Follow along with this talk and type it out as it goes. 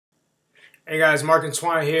Hey guys, Mark and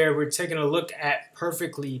Twan here. We're taking a look at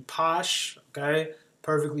Perfectly Posh. Okay,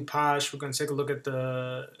 Perfectly Posh. We're going to take a look at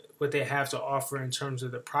what they have to offer in terms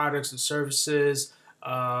of the products and services,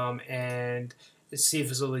 and see if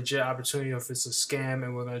it's a legit opportunity or if it's a scam.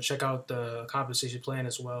 And we're going to check out the compensation plan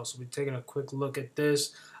as well. So we're taking a quick look at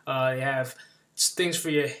this. They have things for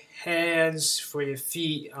your hands, for your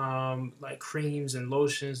feet, like creams and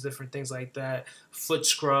lotions, different things like that. Foot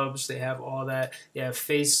scrubs, they have all that. They have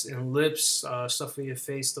face and lips, stuff for your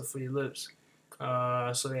face, stuff for your lips.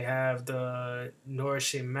 So they have the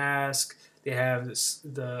nourishing mask. They have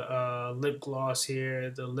the lip gloss here,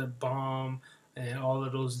 the lip balm, and all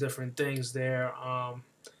of those different things there.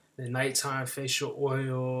 The nighttime facial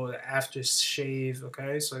oil, the aftershave.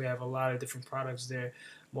 Okay, so they have a lot of different products there,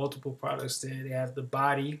 multiple products there. They have the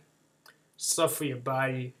body stuff for your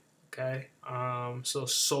body. Okay, so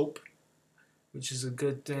soap, which is a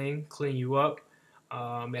good thing, clean you up.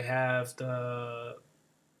 They have the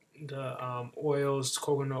oils,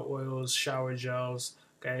 coconut oils, shower gels.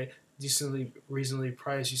 Okay, decently reasonably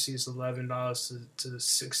priced. You see, it's $11 to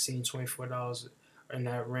 $16, $24 in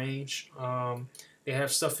that range. They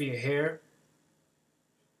have stuff for your hair,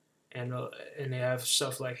 and they have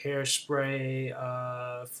stuff like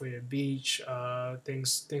hairspray for your beach,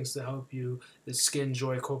 things to help you. The Skin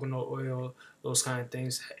Joy coconut oil, those kind of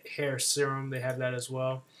things. Hair serum, they have that as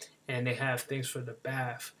well, and they have things for the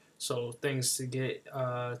bath. So things to get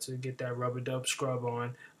that rubber dub scrub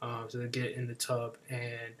on, to get in the tub,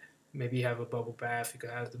 and maybe have a bubble bath. You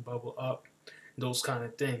could have the bubble up, those kind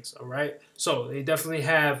of things. All right, so they definitely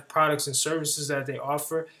have products and services that they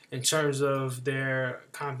offer in terms of their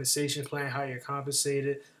compensation plan, how you're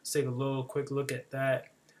compensated. Let's take a little quick look at that.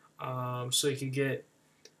 So you can get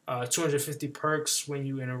 250 perks when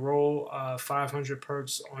you enroll, 500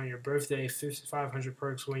 perks on your birthday, 500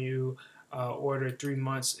 perks when you order 3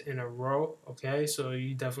 months in a row. Okay, so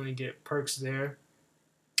you definitely get perks there.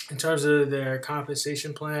 In terms of their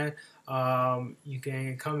compensation plan, you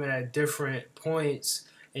can come in at different points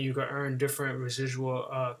and you can earn different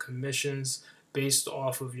residual commissions based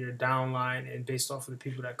off of your downline and based off of the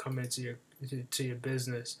people that come into your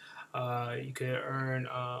business. You can earn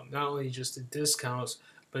not only just the discounts,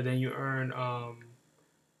 but then you earn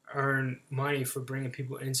money for bringing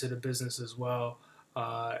people into the business as well.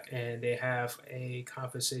 And they have a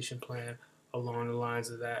compensation plan along the lines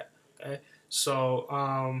of that. Okay, so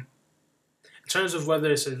in terms of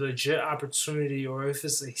whether it's a legit opportunity or if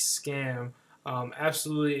it's a scam,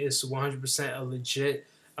 absolutely it's 100% a legit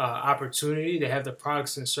opportunity. They have the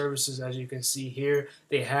products and services, as you can see here.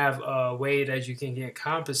 They have a way that you can get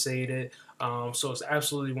compensated. So it's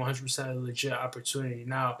absolutely 100% a legit opportunity.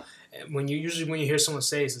 Now, when you hear someone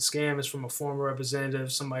say it's a scam, it's from a former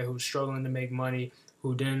representative, somebody who's struggling to make money,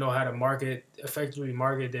 who didn't know how to effectively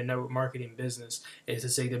market their network marketing business, and to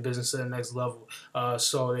take their business to the next level.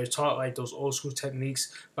 So they're taught like those old school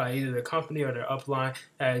techniques by either their company or their upline,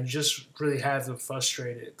 and just really have them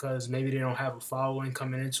frustrated because maybe they don't have a following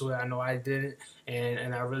coming into it. I know I didn't,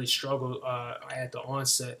 and I really struggled at the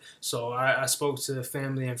onset. So I spoke to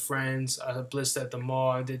family and friends. I blitzed at the mall.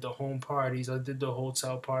 I did the home parties. I did the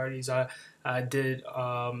hotel parties. I did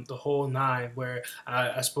the whole nine, where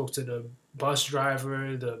I spoke to the bus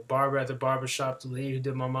driver, the barber at the barber shop, the lady who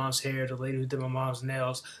did my mom's hair, the lady who did my mom's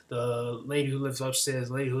nails, the lady who lives upstairs,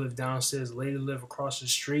 the lady who lived downstairs, the lady who lived across the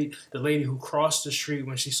street, the lady who crossed the street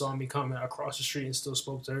when she saw me coming. I crossed the street and still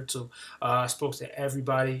spoke to her too. I spoke to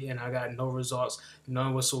everybody and I got no results,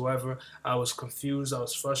 none whatsoever. I was confused. I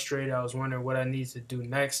was frustrated. I was wondering what I needed to do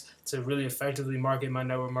next to really effectively market my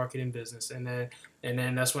network marketing business. And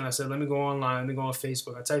then that's when I said, let me go online, let me go on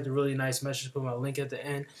Facebook. I typed a really nice message, put my link at the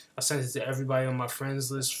end. I sent it to everybody on my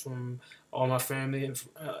friends list, from all my family,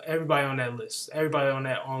 everybody on that list, everybody on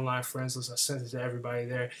that online friends list. I sent it to everybody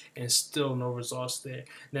there, and still no results there.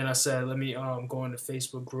 Then I said, let me go into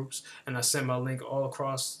Facebook groups, and I sent my link all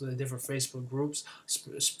across the different Facebook groups,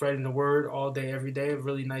 spreading the word all day, every day. A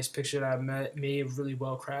really nice picture that I made, really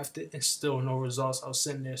well crafted, and still no results. I was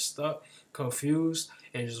sitting there stuck, confused,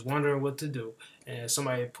 and just wondering what to do. And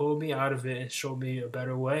somebody pulled me out of it and showed me a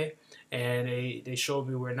better way. And they showed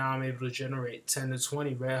me where now I'm able to generate 10 to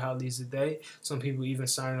 20 red hot leads a day. Some people even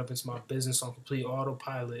signing up into my business on complete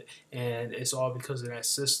autopilot, and it's all because of that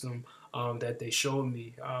system that they showed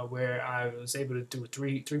me, where I was able to do a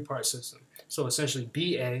three-part system. So essentially,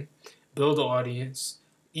 BA, build the audience;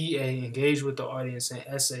 EA, engage with the audience;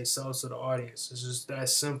 and SA, sell to the audience. It's just that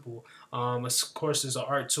simple. Of course, there's an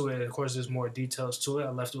art to it. Of course, there's more details to it. I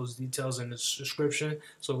left those details in the description,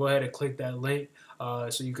 so go ahead and click that link.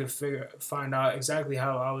 so you could find out exactly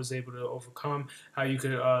how I was able to overcome, how you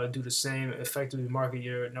could do the same, effectively market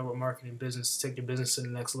your network marketing business, take your business to the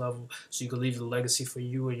next level, so you can leave a legacy for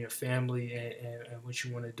you and your family and what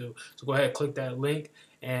you want to do. So go ahead, click that link,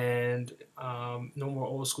 and no more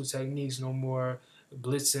old school techniques, no more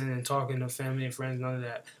blitzing and talking to family and friends, none of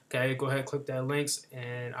that. Okay, go ahead, click that links,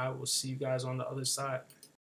 and I will see you guys on the other side.